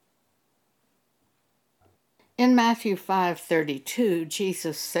In Matthew 5:32,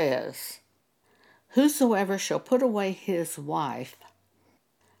 Jesus says, "Whosoever shall put away his wife,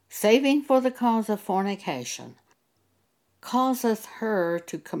 saving for the cause of fornication, causeth her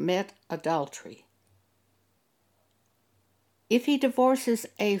to commit adultery." If he divorces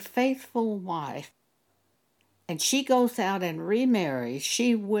a faithful wife and she goes out and remarries,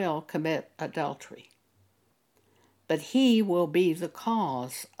 she will commit adultery. But he will be the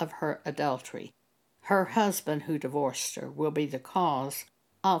cause of her adultery. Her husband who divorced her will be the cause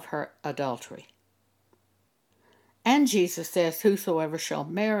of her adultery. And Jesus says, "Whosoever shall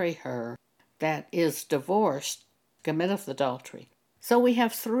marry her that is divorced committeth adultery." So we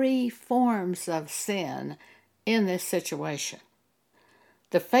have three forms of sin in this situation.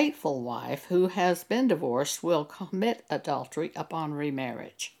 The faithful wife who has been divorced will commit adultery upon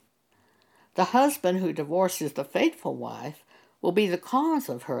remarriage. The husband who divorces the faithful wife will be the cause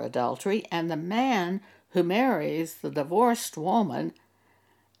of her adultery, and the man who marries the divorced woman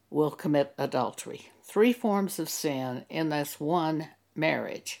will commit adultery. Three forms of sin in this one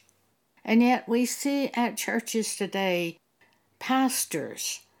marriage. And yet we see at churches today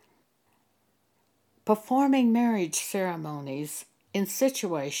pastors performing marriage ceremonies in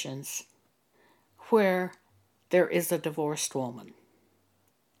situations where there is a divorced woman.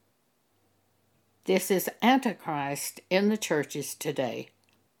 This is Antichrist in the churches today.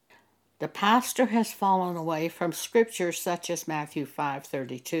 The pastor has fallen away from scriptures such as Matthew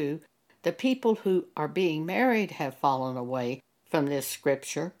 5:32. The people who are being married have fallen away from this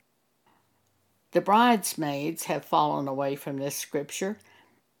scripture. The bridesmaids have fallen away from this scripture.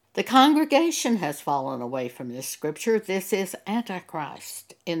 The congregation has fallen away from this scripture. This is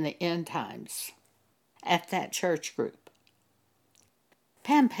Antichrist in the end times at that church group.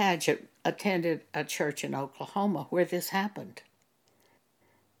 Pam Paget attended a church in Oklahoma where this happened.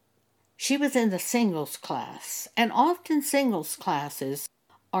 She was in the singles class, and often singles classes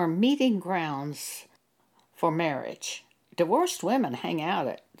are meeting grounds for marriage. Divorced women hang out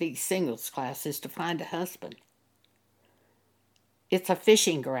at these singles classes to find a husband. It's a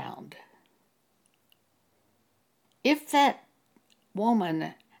fishing ground. If that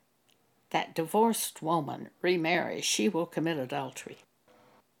woman, that divorced woman, remarries, she will commit adultery.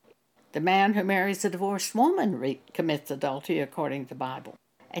 The man who marries a divorced woman commits adultery according to the Bible.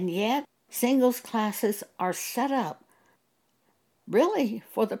 And yet, singles classes are set up really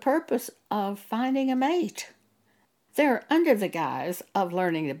for the purpose of finding a mate. They're under the guise of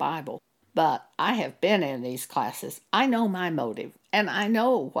learning the Bible. But I have been in these classes. I know my motive, and I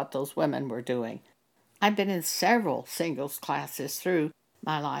know what those women were doing. I've been in several singles classes through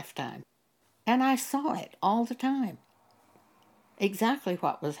my lifetime, and I saw it all the time. Exactly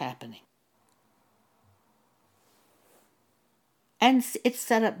what was happening. And it's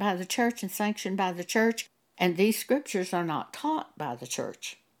set up by the church and sanctioned by the church, and these scriptures are not taught by the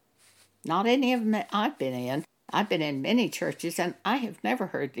church. Not any of them that I've been in. I've been in many churches, and I have never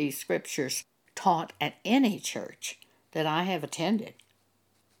heard these scriptures taught at any church that I have attended.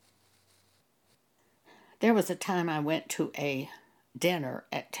 There was a time I went to a dinner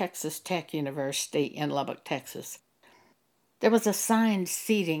at Texas Tech University in Lubbock, Texas. There was assigned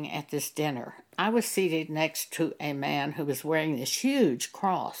seating at this dinner. I was seated next to a man who was wearing this huge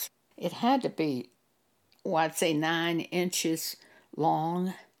cross. It had to be, I'd say 9 inches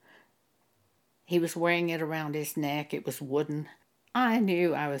long. He was wearing it around his neck. It was wooden. I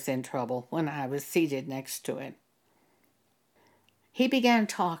knew I was in trouble when I was seated next to him. He began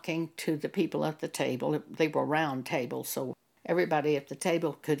talking to the people at the table. They were round tables, so everybody at the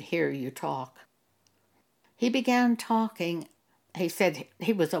table could hear you talk. He began talking. He said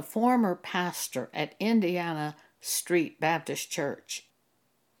he was a former pastor at Indiana Street Baptist Church.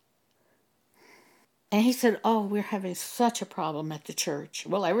 And he said, "Oh, we're having such a problem at the church."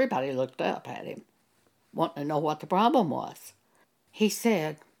 Well, everybody looked up at him, wanting to know what the problem was. He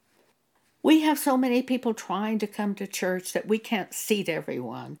said, "We have so many people trying to come to church that we can't seat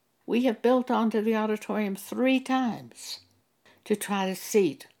everyone. We have built onto the auditorium 3 times to try to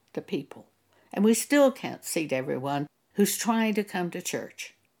seat the people. And we still can't seat everyone who's trying to come to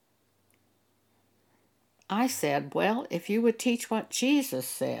church." I said, "Well, if you would teach what Jesus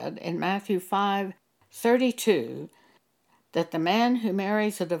said in Matthew 5:32, that the man who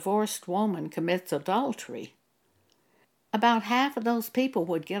marries a divorced woman commits adultery, about half of those people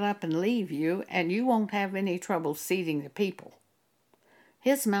would get up and leave you, and you won't have any trouble seating the people."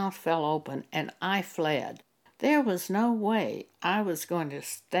 His mouth fell open, and I fled. There was no way I was going to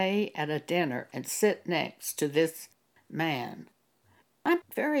stay at a dinner and sit next to this man. I'm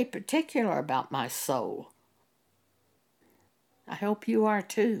very particular about my soul. I hope you are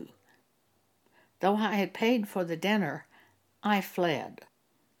too. Though I had paid for the dinner, I fled.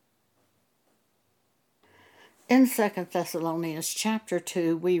 In 2 Thessalonians chapter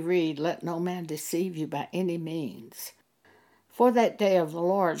 2, we read, "Let no man deceive you by any means. For that day of the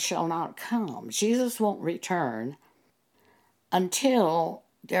Lord shall not come." Jesus won't return until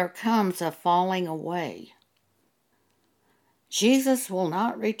there comes a falling away. Jesus will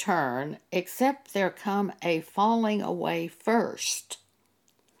not return except there come a falling away first,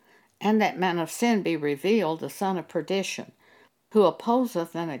 and that man of sin be revealed, the son of perdition, who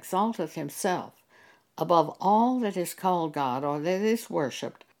opposeth and exalteth himself above all that is called God or that is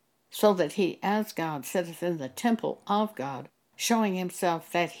worshipped, so that he as God sitteth in the temple of God, showing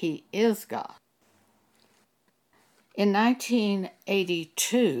himself that he is God. In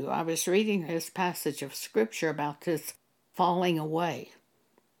 1982, I was reading this passage of Scripture about this falling away.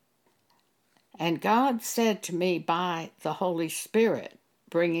 And God said to me by the Holy Spirit,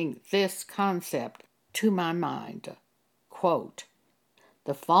 bringing this concept to my mind, quote,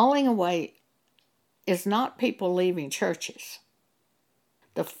 "The falling away is not people leaving churches.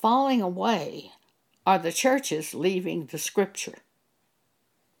 The falling away are the churches leaving the Scripture."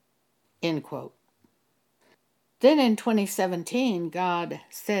 End quote. Then in 2017, God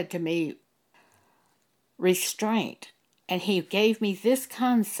said to me, restraint, and he gave me this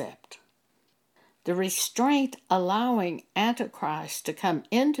concept. The restraint allowing Antichrist to come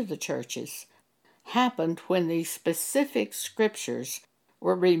into the churches happened when these specific scriptures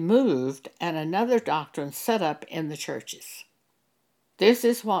were removed and another doctrine set up in the churches. This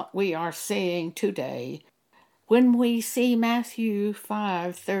is what we are seeing today when we see Matthew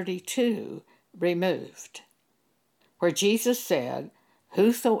 5:32 removed, where Jesus said,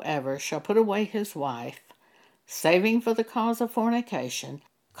 "Whosoever shall put away his wife, saving for the cause of fornication,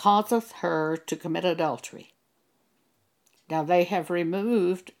 causeth her to commit adultery." Now they have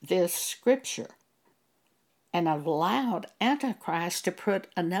removed this scripture and allowed Antichrist to put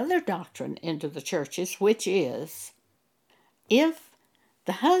another doctrine into the churches, which is, if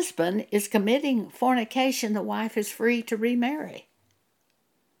the husband is committing fornication, the wife is free to remarry.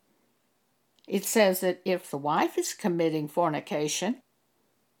 It says that if the wife is committing fornication,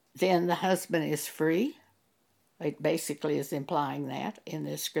 then the husband is free. It basically is implying that in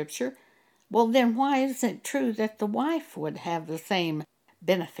this scripture. Well, then why isn't it true that the wife would have the same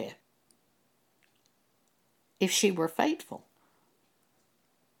benefit if she were faithful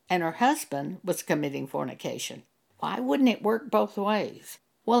and her husband was committing fornication? Why wouldn't it work both ways?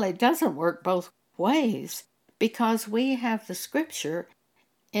 Well, it doesn't work both ways because we have the scripture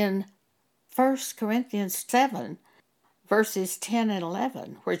in 1 Corinthians 7, verses 10 and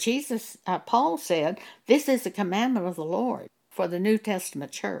 11, where Paul said, "This is the commandment of the Lord for the New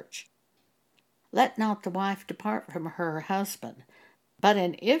Testament church. Let not the wife depart from her husband, but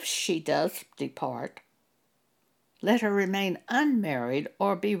if she does depart, let her remain unmarried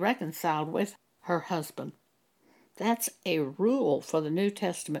or be reconciled with her husband." That's a rule for the New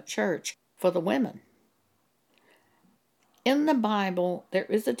Testament church for the women. In the Bible, there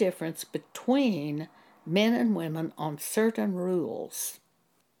is a difference between men and women on certain rules.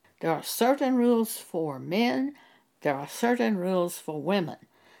 There are certain rules for men, there are certain rules for women.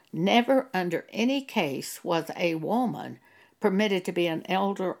 Never under any case was a woman permitted to be an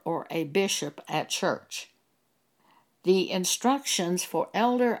elder or a bishop at church. The instructions for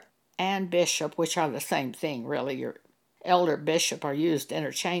elder and bishop, which are the same thing really, your elder, bishop are used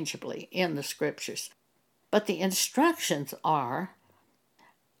interchangeably in the scriptures. But the instructions are,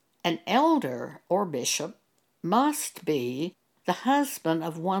 an elder or bishop must be the husband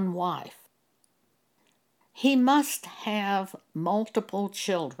of one wife. He must have multiple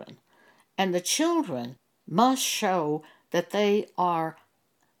children, and the children must show that they are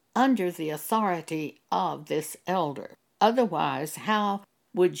under the authority of this elder. Otherwise, how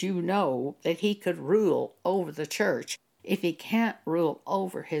would you know that he could rule over the church if he can't rule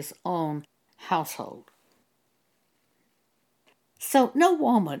over his own household? So no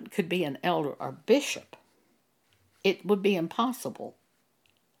woman could be an elder or bishop. It would be impossible.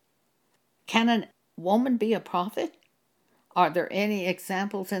 Can a woman be a prophet? Are there any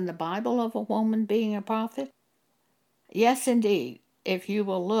examples in the Bible of a woman being a prophet? Yes, indeed. If you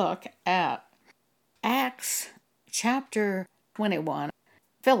will look at Acts chapter 21,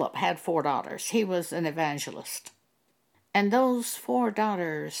 Philip had 4 daughters. He was an evangelist. And those 4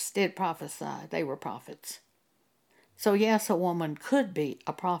 daughters did prophesy. They were prophets. So yes, a woman could be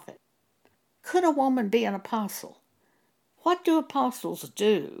a prophet. Could a woman be an apostle? What do apostles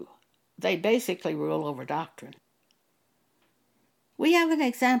do? They basically rule over doctrine. We have an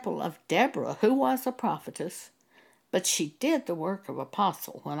example of Deborah, who was a prophetess, But she did the work of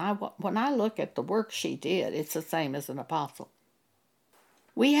apostle. When I look at the work she did, it's the same as an apostle.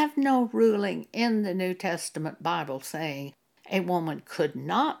 We have no ruling in the New Testament Bible saying a woman could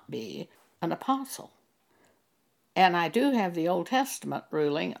not be an apostle. And I do have the Old Testament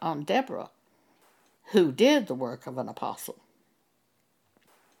ruling on Deborah, who did the work of an apostle.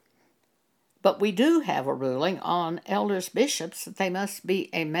 But we do have a ruling on elders, bishops, that they must be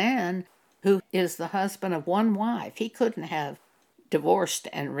a man who is the husband of one wife. He couldn't have divorced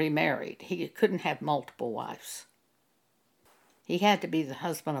and remarried. He couldn't have multiple wives. He had to be the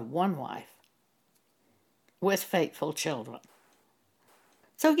husband of one wife with faithful children.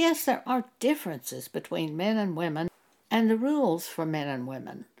 So yes, there are differences between men and women and the rules for men and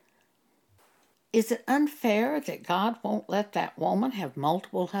women. Is it unfair that God won't let that woman have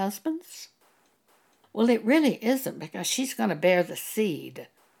multiple husbands? Well, it really isn't, because she's going to bear the seed.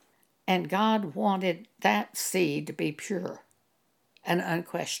 And God wanted that seed to be pure and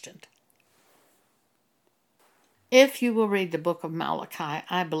unquestioned. If you will read the book of Malachi,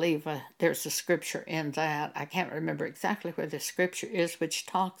 I believe there's a scripture in that. I can't remember exactly where the scripture is, which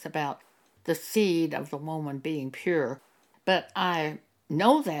talks about the seed of the woman being pure. But I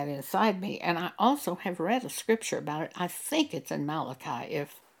know that inside me, and I also have read a scripture about it. I think it's in Malachi,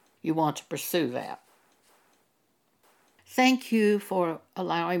 if you want to pursue that. Thank you for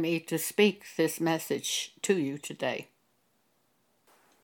allowing me to speak this message to you today.